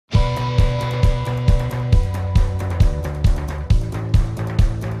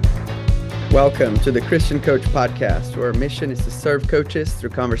Welcome to the Christian Coach Podcast, where our mission is to serve coaches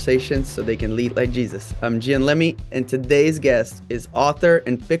through conversations so they can lead like Jesus. I'm Gian Lemmy, and today's guest is author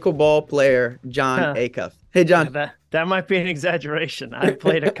and pickleball player John Acuff. Hey, John. That might be an exaggeration. I've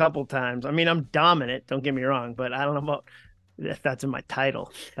played a couple times. I mean, I'm dominant, don't get me wrong, but I don't know about if that's in my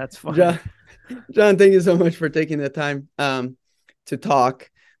title. That's fine. John, thank you so much for taking the time to talk.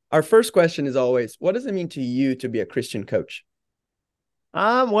 Our first question is always, what does it mean to you to be a Christian coach?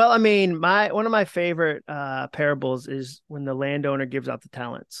 Well, I mean, one of my favorite parables is when the landowner gives out the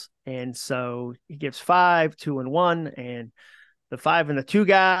talents. And so he gives 5, 2, and 1, and the 5 and the 2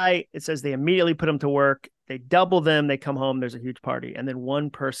 guy, it says they immediately put them to work. They double them. They come home. There's a huge party. And then one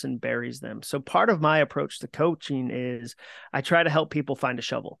person buries them. So part of my approach to coaching is I try to help people find a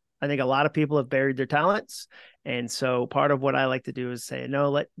shovel. I think a lot of people have buried their talents. And so part of what I like to do is say,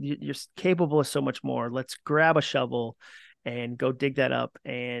 no, you're capable of so much more. Let's grab a shovel and go dig that up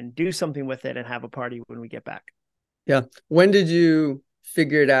and do something with it and have a party when we get back. Yeah. When did you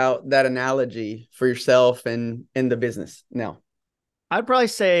figure out that analogy for yourself and in the business now? I'd probably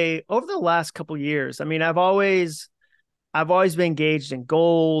say over the last couple of years. I mean, I've always been engaged in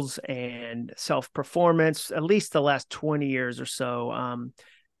goals and self-performance, at least the last 20 years or so.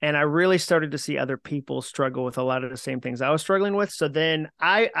 And I really started to see other people struggle with a lot of the same things I was struggling with. So then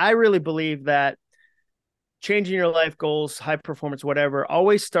I really believe that changing your life goals, high performance, whatever,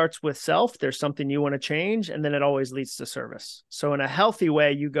 always starts with self. There's something you want to change, and then it always leads to service. So in a healthy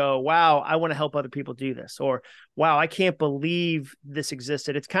way, you go, wow, I want to help other people do this. Or, wow, I can't believe this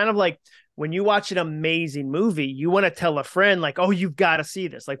existed. It's kind of like when you watch an amazing movie, you want to tell a friend like, oh, you've got to see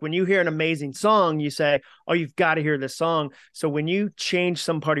this. Like when you hear an amazing song, you say, oh, you've got to hear this song. So when you change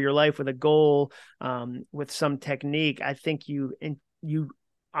some part of your life with a goal, with some technique, I think you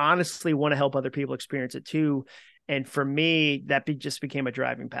honestly want to help other people experience it too. And for me, that just became a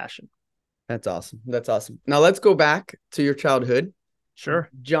driving passion. That's awesome. That's awesome. Now let's go back to your childhood. Sure.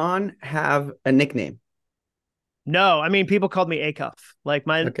 John have a nickname? No, I mean, people called me Acuff. Like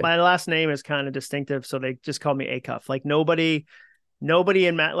my last name is kind of distinctive. So they just called me Acuff. Like nobody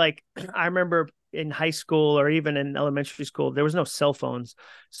in like, I remember in high school or even in elementary school, there was no cell phones.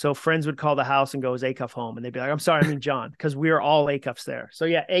 So friends would call the house and go, is Acuff home? And they'd be like, I'm sorry, I mean, John, because we were all Acuffs there. So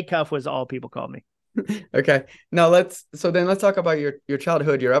yeah, Acuff was all people called me. Okay. Now let's talk about your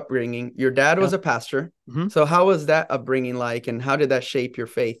childhood, your upbringing. Your dad was a pastor. Mm-hmm. So how was that upbringing like, and how did that shape your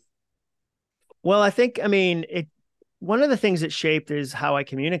faith? Well, one of the things that shaped is how I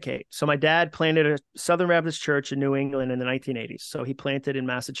communicate. So my dad planted a Southern Baptist church in New England in the 1980s. So he planted in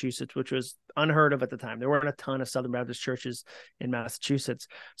Massachusetts, which was unheard of at the time. There weren't a ton of Southern Baptist churches in Massachusetts.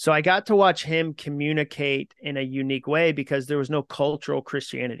 So I got to watch him communicate in a unique way because there was no cultural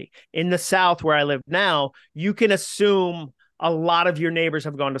Christianity. In the South, where I live now, you can assume a lot of your neighbors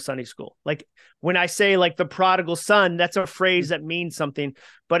have gone to Sunday school. Like when I say like the prodigal son, that's a phrase that means something.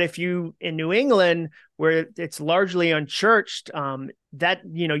 But if you in New England, where it's largely unchurched, that,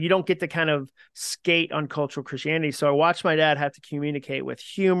 you don't get to kind of skate on cultural Christianity. So I watched my dad have to communicate with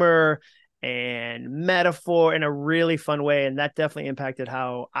humor and metaphor in a really fun way. And that definitely impacted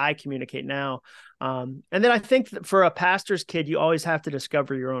how I communicate now. And then I think that for a pastor's kid, you always have to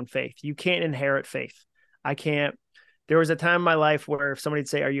discover your own faith. You can't inherit faith. There was a time in my life where if somebody'd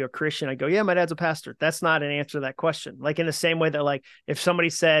say, are you a Christian? I go, yeah, my dad's a pastor. That's not an answer to that question. Like in the same way that like, if somebody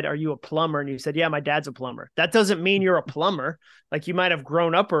said, are you a plumber? And you said, yeah, my dad's a plumber. That doesn't mean you're a plumber. Like you might have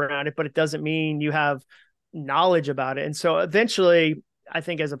grown up around it, but it doesn't mean you have knowledge about it. And so eventually, I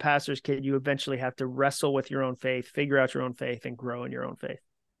think as a pastor's kid, you eventually have to wrestle with your own faith, figure out your own faith, and grow in your own faith.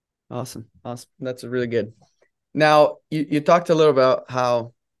 Awesome. That's really good. Now, you talked a little about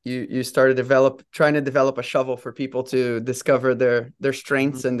how you started trying to develop a shovel for people to discover their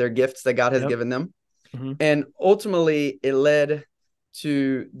strengths mm-hmm. and their gifts that God has given them. Mm-hmm. And ultimately it led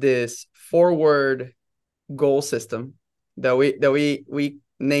to this forward goal system that we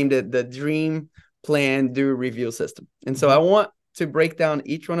named it the Dream, Plan, Do, Review system. And so I want to break down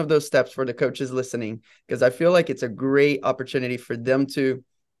each one of those steps for the coaches listening, because I feel like it's a great opportunity for them to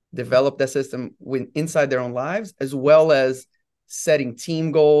develop that system inside their own lives, as well as setting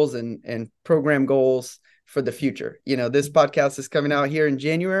team goals and program goals for the future. This podcast is coming out here in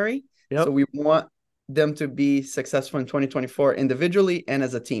January. Yep. So we want them to be successful in 2024 individually and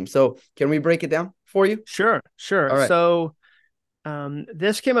as a team. So can we break it down for you? Sure. All right. So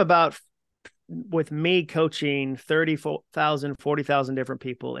this came about with me coaching 30,000, 40,000 different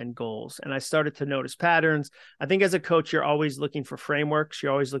people in goals. And I started to notice patterns. I think as a coach, you're always looking for frameworks.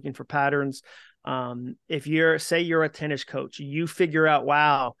 You're always looking for patterns. If you're a tennis coach, you figure out,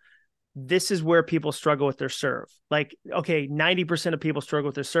 wow, this is where people struggle with their serve. Like, okay, 90% of people struggle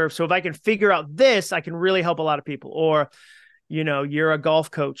with their serve. So if I can figure out this, I can really help a lot of people. Or, you're a golf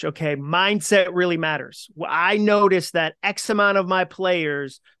coach. Okay, mindset really matters. Well, I noticed that X amount of my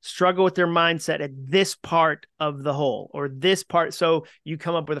players struggle with their mindset at this part of the hole or this part. So you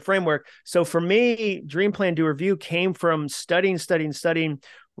come up with a framework. So for me, Dream Plan Do Review came from studying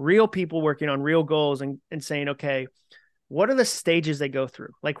real people working on real goals and saying, okay, what are the stages they go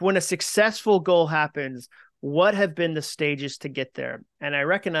through? Like when a successful goal happens, what have been the stages to get there? And I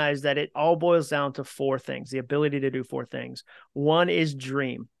recognize that it all boils down to 4 things, the ability to do 4 things. One is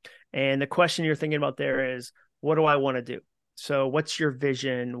dream. And the question you're thinking about there is, what do I want to do? So what's your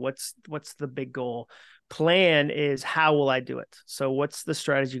vision? What's the big goal? Plan is, how will I do it? So what's the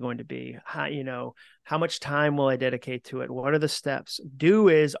strategy going to be? How much time will I dedicate to it? What are the steps? Do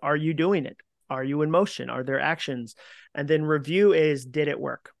is, are you doing it? Are you in motion? Are there actions? And then review is, did it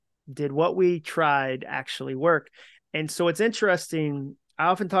work? Did what we tried actually work? And so it's interesting. I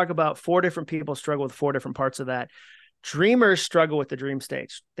often talk about 4 different people struggle with 4 different parts of that. Dreamers struggle with the dream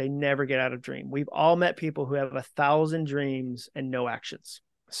stage. They never get out of dream. We've all met people who have 1,000 dreams and no actions.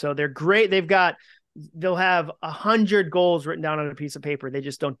 So they're great. They'll have 100 goals written down on a piece of paper. They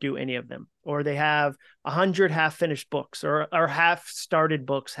just don't do any of them. Or they have 100 half-finished books or half-started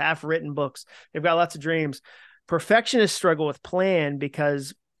books, half-written books. They've got lots of dreams. Perfectionists struggle with plan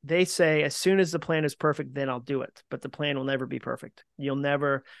because they say, as soon as the plan is perfect, then I'll do it. But the plan will never be perfect.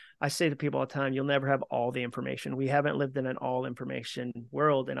 I say to people all the time, you'll never have all the information. We haven't lived in an all information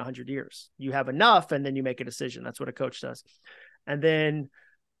world in 100 years. You have enough, and then you make a decision. That's what a coach does. And then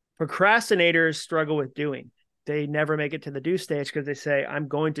procrastinators struggle with doing. They never make it to the do stage because they say, I'm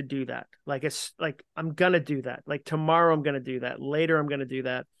going to do that. Like, it's like, I'm going to do that. Like tomorrow, I'm going to do that. Later, I'm going to do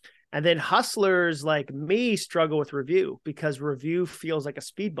that. And then hustlers like me struggle with review because review feels like a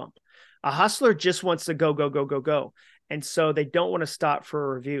speed bump. A hustler just wants to go, go, go, go, go. And so they don't want to stop for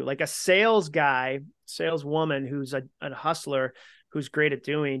a review. Like a saleswoman who's a hustler, who's great at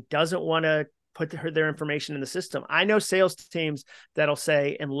doing, doesn't want to put their information in the system. I know sales teams that'll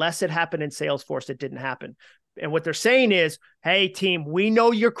say, unless it happened in Salesforce, it didn't happen. And what they're saying is, hey, team, we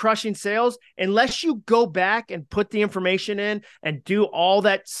know you're crushing sales. Unless you go back and put the information in and do all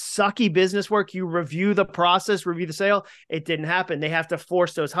that sucky business work, you review the process, review the sale, it didn't happen. They have to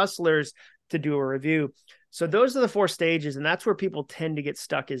force those hustlers to do a review. So those are the 4 stages. And that's where people tend to get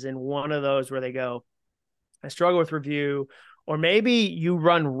stuck, is in one of those where they go, I struggle with review, or maybe you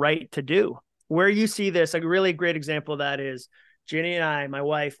run right to do. Where you see this, a really great example of that is Jenny and I, my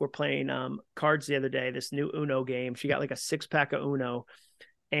wife, were playing cards the other day, this new Uno game. She got like a 6-pack of Uno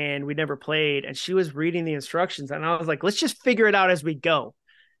and we never played. And she was reading the instructions. And I was like, let's just figure it out as we go.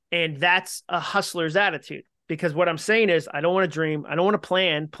 And that's a hustler's attitude, because what I'm saying is, I don't want to dream. I don't want to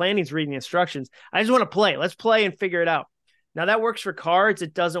plan. Planning's reading the instructions. I just want to play. Let's play and figure it out. Now that works for cards.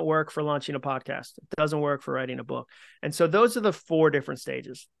 It doesn't work for launching a podcast. It doesn't work for writing a book. And so those are the 4 different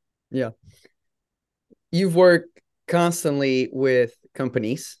stages. Yeah. You've worked constantly with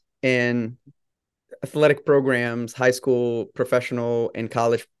companies and athletic programs. High school, professional, and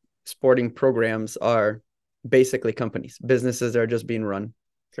college sporting programs are basically companies, businesses that are just being run.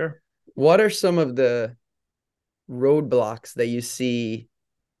 Sure. What are some of the roadblocks that you see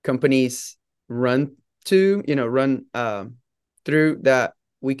companies run through that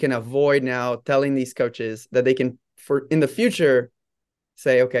we can avoid now, telling these coaches that they can, for in the future,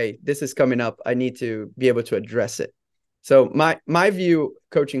 say, okay, this is coming up, I need to be able to address it. So my view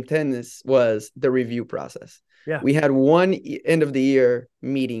coaching tennis was the review process. Yeah. We had one end of the year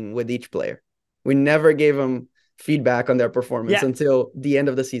meeting with each player. We never gave them feedback on their performance until the end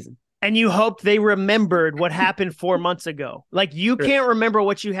of the season. And you hope they remembered what happened 4 months ago. Like, you can't remember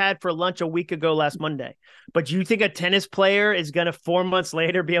what you had for lunch a week ago last Monday, but you think a tennis player is going to 4 months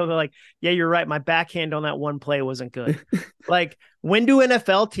later be able to, like, yeah, you're right, my backhand on that one play wasn't good. Like, when do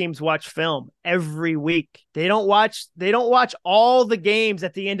NFL teams watch film? Every week. They don't watch all the games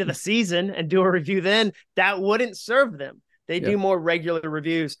at the end of the season and do a review then. That wouldn't serve them. They do more regular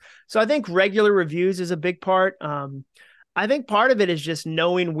reviews. So I think regular reviews is a big part. I think part of it is just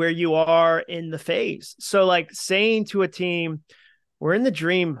knowing where you are in the phase. So like saying to a team, we're in the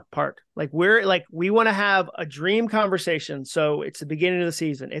dream part. Like we want to have a dream conversation. So it's the beginning of the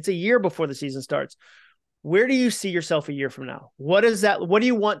season. It's a year before the season starts. Where do you see yourself a year from now? What is that? What do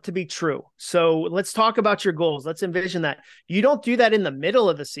you want to be true? So let's talk about your goals. Let's envision that. You don't do that in the middle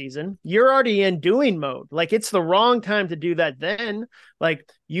of the season. You're already in doing mode. Like, it's the wrong time to do that then. Like,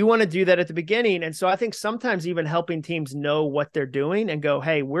 you want to do that at the beginning. And so I think sometimes even helping teams know what they're doing and go,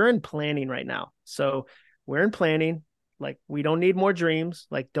 hey, we're in planning right now. So we're in planning. Like, we don't need more dreams.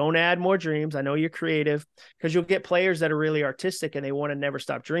 Like, don't add more dreams. I know you're creative, because you'll get players that are really artistic and they want to never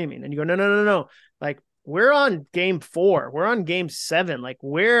stop dreaming. And you go, no, no, no, no. Like, we're on game 4. We're on game 7. Like,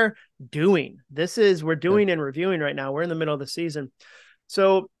 we're doing and reviewing right now. We're in the middle of the season.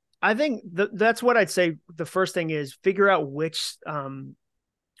 So I think that's what I'd say. The first thing is figure out which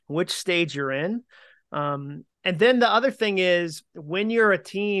stage you're in. And then the other thing is, when you're a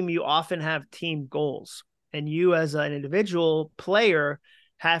team, you often have team goals, and you as an individual player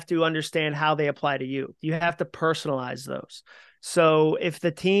have to understand how they apply to you. You have to personalize those. So if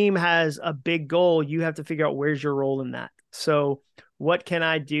the team has a big goal, you have to figure out where's your role in that. So what can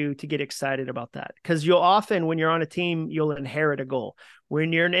I do to get excited about that? Because you'll often, when you're on a team, you'll inherit a goal.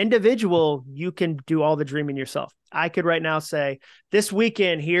 When you're an individual, you can do all the dreaming yourself. I could right now say, this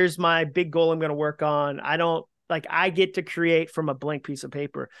weekend, here's my big goal I'm going to work on. I get to create from a blank piece of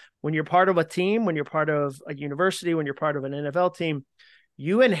paper. When you're part of a team, when you're part of a university, when you're part of an NFL team,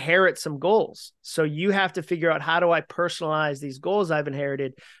 you inherit some goals. So you have to figure out, how do I personalize these goals I've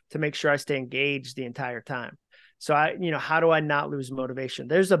inherited to make sure I stay engaged the entire time? So how do I not lose motivation?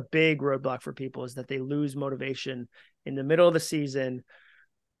 There's a big roadblock for people, is that they lose motivation in the middle of the season,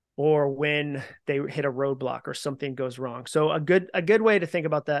 or when they hit a roadblock or something goes wrong. So a good way to think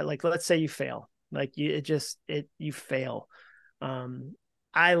about that, like, let's say you fail, like you fail.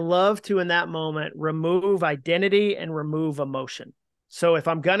 I love to, in that moment, remove identity and remove emotion. So if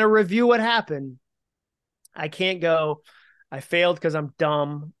I'm going to review what happened, I can't go, I failed because I'm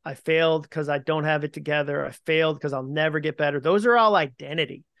dumb. I failed because I don't have it together. I failed because I'll never get better. Those are all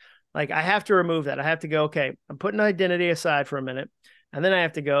identity. Like, I have to remove that. I have to go, okay, I'm putting identity aside for a minute. And then I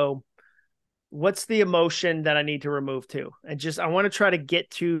have to go, what's the emotion that I need to remove too? And I want to try to get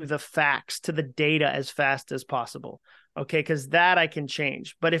to the facts, to the data as fast as possible. Okay. Because that I can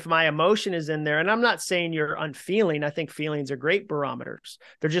change. But if my emotion is in there, and I'm not saying you're unfeeling, I think feelings are great barometers.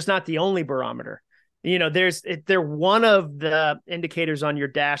 They're just not the only barometer. They're one of the indicators on your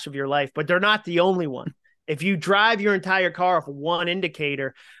dash of your life, but they're not the only one. If you drive your entire car off one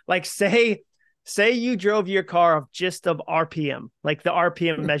indicator, like say you drove your car off just of RPM, like the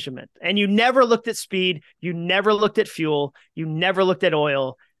RPM measurement, and you never looked at speed, you never looked at fuel, you never looked at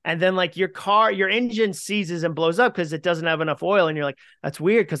oil. And then like your engine seizes and blows up because it doesn't have enough oil. And you're like, that's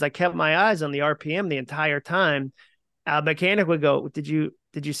weird, because I kept my eyes on the RPM the entire time. A mechanic would go, did you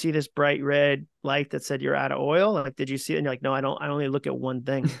see this bright red light that said you're out of oil? Like, did you see it? And you're like, no, I don't. I only look at one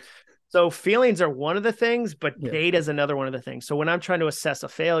thing. So feelings are one of the things, but data is another one of the things. So when I'm trying to assess a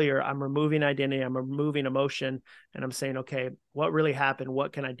failure, I'm removing identity, I'm removing emotion, and I'm saying, okay, what really happened?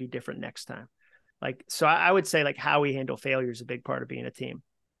 What can I do different next time? Like, so I would say, like, how we handle failure is a big part of being a team.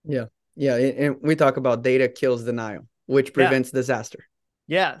 Yeah. Yeah. And we talk about data kills denial, which prevents disaster.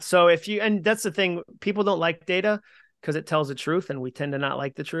 Yeah. So and that's the thing, people don't like data because it tells the truth, and we tend to not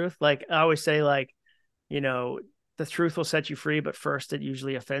like the truth. Like, I always say, like, the truth will set you free, but first it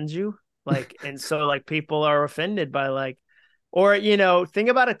usually offends you. Like, and so like people are offended by like, or, think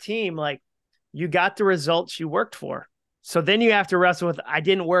about a team, like, you got the results you worked for. So then you have to wrestle with, I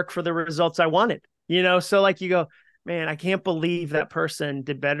didn't work for the results I wanted, So like you go, man, I can't believe that person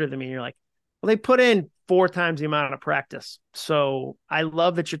did better than me. And you're like, well, they put in 4 times the amount of practice. So I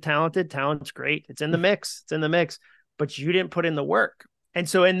love that you're talented. Talent's great. It's in the mix. But you didn't put in the work. And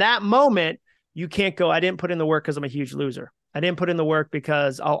so in that moment, you can't go, I didn't put in the work because I'm a huge loser. I didn't put in the work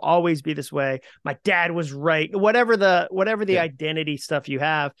because I'll always be this way. My dad was right. Whatever the identity stuff you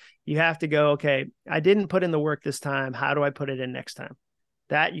have to go, okay, I didn't put in the work this time. How do I put it in next time?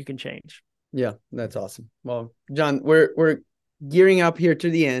 That you can change. Yeah, that's awesome. Well, John, we're gearing up here to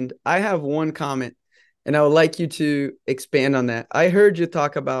the end. I have one comment, and I would like you to expand on that. I heard you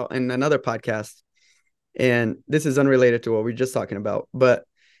talk about in another podcast, and this is unrelated to what we're just talking about, but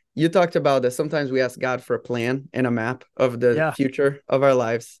you talked about that sometimes we ask God for a plan and a map of the future of our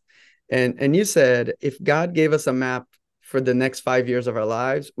lives. And you said, if God gave us a map for the next 5 years of our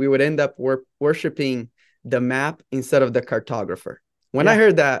lives, we would end up worshiping the map instead of the cartographer. When I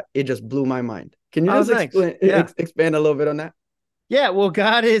heard that, it just blew my mind. Can you just expand a little bit on that? Yeah, well,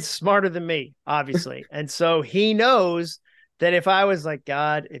 God is smarter than me, obviously. And so he knows that if I was like,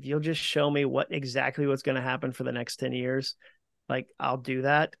 God, if you'll just show me exactly what's going to happen for the next 10 years, like, I'll do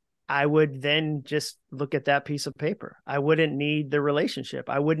that. I would then just look at that piece of paper. I wouldn't need the relationship.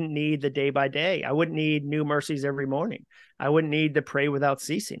 I wouldn't need the day by day. I wouldn't need new mercies every morning. I wouldn't need to pray without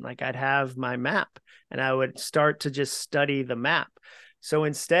ceasing. Like, I'd have my map, and I would start to just study the map. So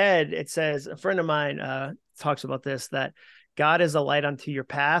instead, it says, a friend of mine talks about this, that God is a light unto your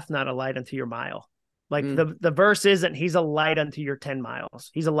path, not a light unto your mile. Like the verse isn't, he's a light unto your 10 miles.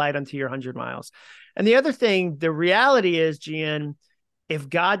 He's a light unto your 100 miles. And the other thing, the reality is, Gian, if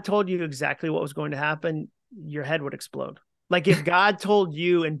God told you exactly what was going to happen, your head would explode. Like if God told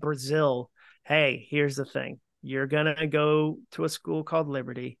you in Brazil, hey, here's the thing. You're going to go to a school called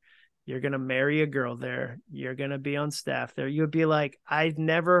Liberty. You're going to marry a girl there. You're going to be on staff there. You would be like, I've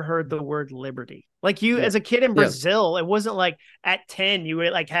never heard the word liberty. Like you, as a kid in Brazil, it wasn't like at 10, you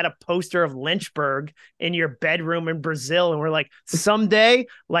like had a poster of Lynchburg in your bedroom in Brazil. And we're like, someday,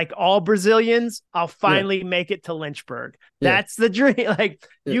 like all Brazilians, I'll finally make it to Lynchburg. That's the dream. Like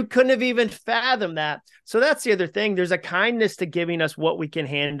you couldn't have even fathomed that. So that's the other thing. There's a kindness to giving us what we can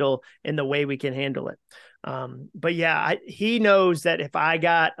handle in the way we can handle it. But yeah, he knows that if I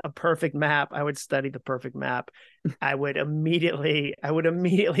got a perfect map, I would study the perfect map. I would immediately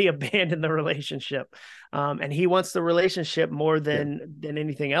abandon the relationship. And he wants the relationship more than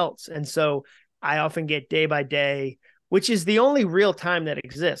anything else. And so I often get day by day, which is the only real time that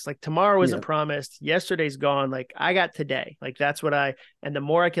exists. Like tomorrow isn't promised. Yesterday's gone. Like I got today. Like that's and the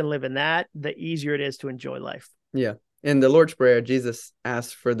more I can live in that, the easier it is to enjoy life. Yeah. In the Lord's Prayer, Jesus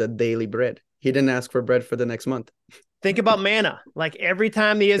asked for the daily bread. He didn't ask for bread for the next month. Think about manna. Like every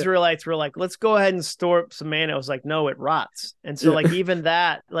time the Israelites were like, let's go ahead and store up some manna. I was like, no, it rots. And so like even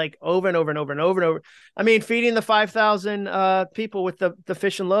that, like over and over and over and over and over. I mean, feeding the 5,000 people with the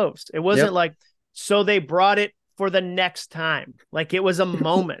fish and loaves. It wasn't like, so they brought it for the next time. Like it was a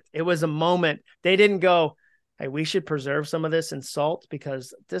moment. It was a moment. They didn't go, hey, we should preserve some of this in salt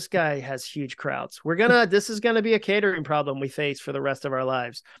because this guy has huge crowds. This is going to be a catering problem we face for the rest of our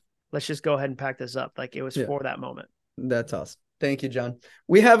lives. Let's just go ahead and pack this up. Like it was for that moment. That's awesome. Thank you, John.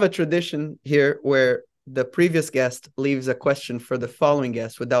 We have a tradition here where the previous guest leaves a question for the following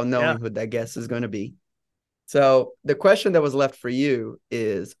guest without knowing who that guest is going to be. So the question that was left for you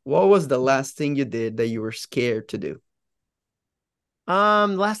is, what was the last thing you did that you were scared to do?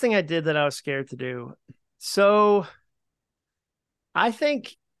 Last thing I did that I was scared to do. So I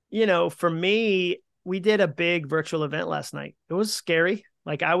think, for me, we did a big virtual event last night. It was scary.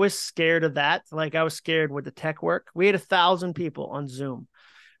 Like I was scared of that. Like I was scared with the tech work. We had 1,000 people on Zoom.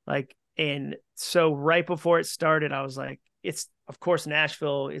 And so right before it started, I was like, of course,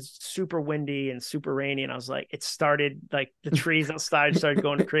 Nashville is super windy and super rainy. And I was like, it started like the trees outside started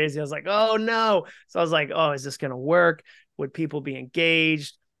going crazy. I was like, oh no. So I was like, oh, is this going to work? Would people be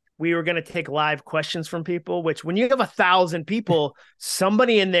engaged? We were going to take live questions from people, which when you have 1,000 people,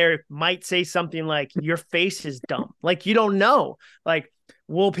 somebody in there might say something like, your face is dumb. Like, you don't know. Like,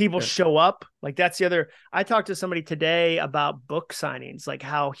 will people show up? Like, that's the other. I talked to somebody today about book signings, like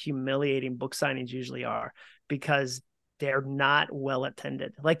how humiliating book signings usually are because they're not well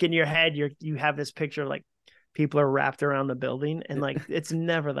attended. Like in your head, you have this picture of like people are wrapped around the building. And like, it's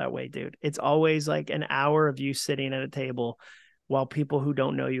never that way, dude. It's always like an hour of you sitting at a table while people who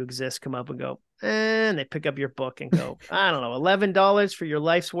don't know you exist come up and go, and they pick up your book and go, I don't know, $11 for your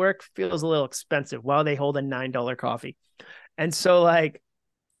life's work feels a little expensive while they hold a $9 coffee. And so like,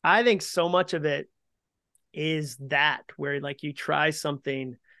 I think so much of it is that where like you try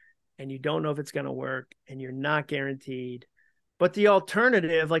something and you don't know if it's going to work and you're not guaranteed. But the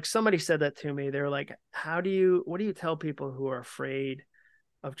alternative, like somebody said that to me, they're like, what do you tell people who are afraid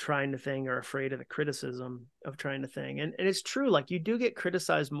of trying the thing or afraid of the criticism of trying the thing? And it's true. Like you do get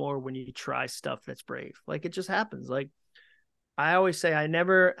criticized more when you try stuff that's brave. Like it just happens. Like I always say, I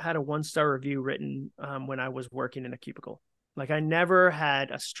never had a 1-star review written when I was working in a cubicle. Like I never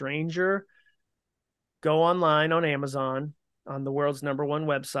had a stranger go online on Amazon, on the world's #1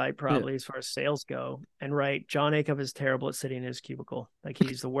 website, probably as far as sales go, and write, John Acuff is terrible at sitting in his cubicle. Like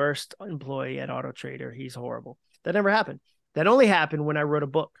he's the worst employee at Auto Trader. He's horrible. That never happened. That only happened when I wrote a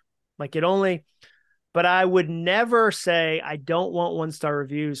book. But I would never say, I don't want 1-star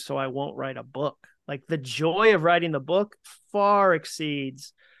reviews, so I won't write a book. Like the joy of writing the book far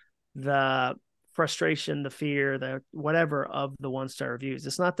exceeds the frustration, the fear, the whatever of the 1-star reviews.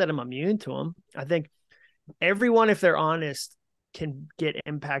 It's not that I'm immune to them. I think everyone, if they're honest, can get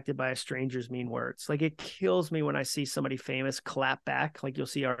impacted by a stranger's mean words. Like it kills me when I see somebody famous clap back. Like you'll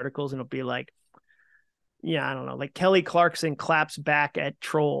see articles and it'll be like, I don't know, like Kelly Clarkson claps back at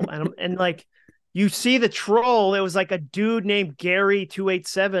troll. And like you see the troll, it was like a dude named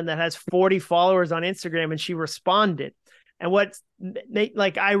Gary287 that has 40 followers on Instagram, and she responded. And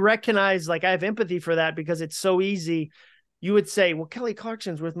I recognize, like I have empathy for that because it's so easy. You would say, well, Kelly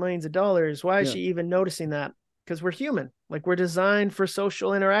Clarkson's worth millions of dollars. Why is she even noticing that? Because we're human. Like we're designed for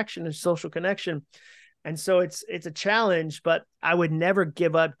social interaction and social connection. And so it's a challenge, but I would never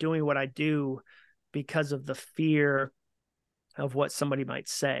give up doing what I do because of the fear of what somebody might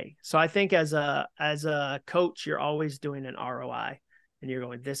say. So I think as a coach, you're always doing an ROI, and you're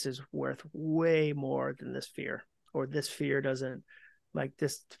going, this is worth way more than this fear, or this fear doesn't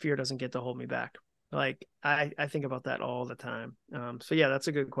get to hold me back. Like I think about that all the time. So yeah, that's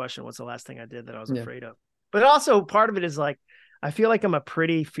a good question. What's the last thing I did that I was afraid of? But also part of it is like, I feel like I'm a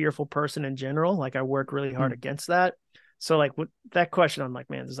pretty fearful person in general. Like I work really hard against that. So like with that question, I'm like,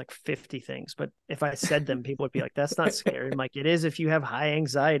 man, there's like 50 things. But if I said them, people would be like, that's not scary. I'm like, it is if you have high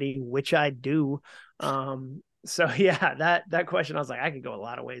anxiety, which I do. So yeah, that question, I was like, I could go a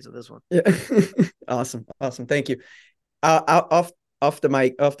lot of ways with this one. Yeah. Awesome. Thank you. Off the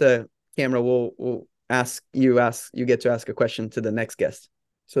mic, off the camera, we'll you get to ask a question to the next guest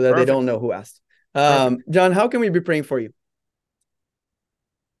so that Perfect. They don't know who asked. John, how can we be praying for you?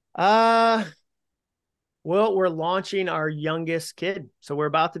 Well, we're launching our youngest kid, so we're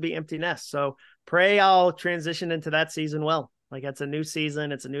about to be empty nest. So pray I'll transition into that season well. Like it's a new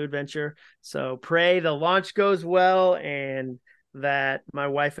season, it's a new adventure. So pray the launch goes well and that my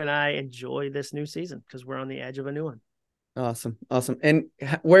wife and I enjoy this new season because we're on the edge of a new one. Awesome. And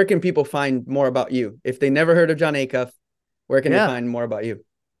where can people find more about you? If they never heard of John Acuff, where can they find more about you?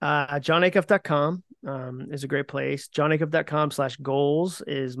 JohnAcuff.com is a great place. JohnAcuff.com/goals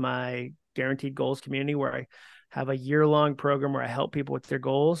is my guaranteed goals community where I have a year-long program where I help people with their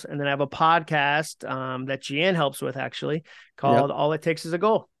goals. And then I have a podcast that Gianne helps with actually called All It Takes Is a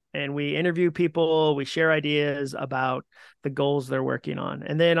Goal. And we interview people, we share ideas about the goals they're working on.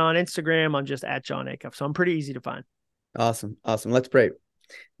 And then on Instagram, I'm just at John Acuff. So I'm pretty easy to find. Awesome. Let's pray.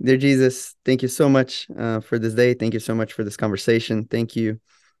 Dear Jesus, thank you so much for this day. Thank you so much for this conversation. Thank you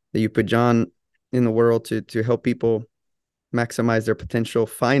that you put John in the world to help people maximize their potential,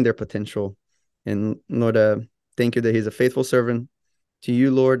 find their potential. And Lord, thank you that he's a faithful servant to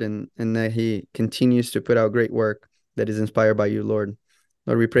you, Lord, and that he continues to put out great work that is inspired by you, Lord.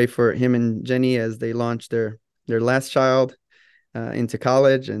 Lord, we pray for him and Jenny as they launch their last child into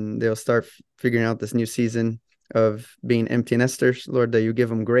college, and they'll start figuring out this new season of being empty nesters. Lord, that you give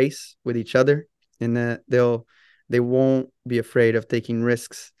them grace with each other, and that they won't be afraid of taking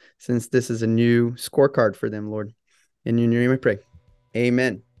risks, since this is a new scorecard for them, Lord. In your name I pray.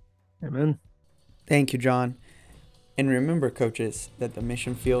 Amen. Amen. Thank you, John. And remember, coaches, that the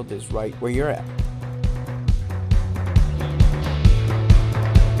mission field is right where you're at.